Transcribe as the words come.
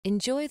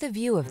Enjoy the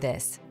view of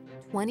this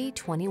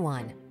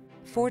 2021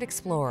 Ford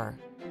Explorer.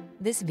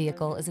 This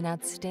vehicle is an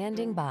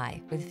outstanding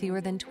buy with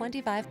fewer than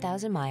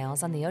 25,000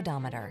 miles on the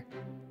odometer.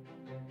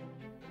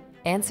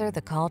 Answer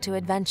the call to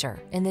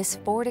adventure in this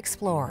Ford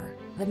Explorer,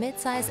 the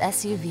midsize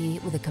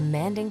SUV with a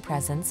commanding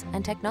presence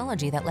and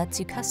technology that lets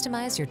you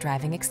customize your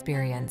driving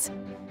experience.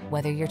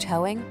 Whether you're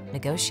towing,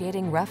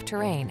 negotiating rough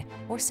terrain,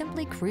 or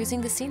simply cruising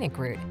the scenic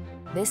route,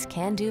 this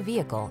can-do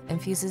vehicle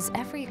infuses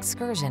every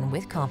excursion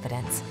with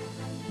confidence.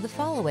 The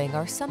following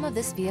are some of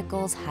this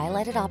vehicle's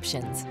highlighted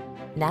options: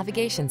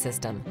 navigation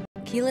system,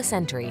 keyless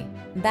entry,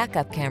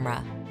 backup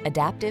camera,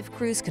 adaptive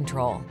cruise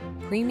control,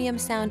 premium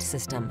sound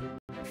system,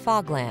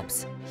 fog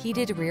lamps,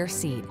 heated rear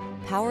seat,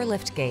 power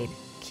liftgate,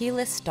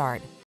 keyless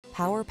start,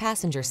 power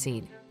passenger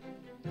seat.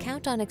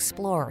 Count on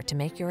Explorer to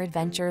make your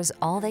adventures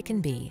all they can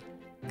be.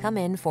 Come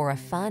in for a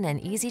fun and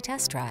easy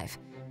test drive.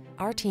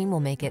 Our team will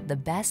make it the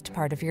best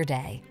part of your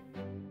day.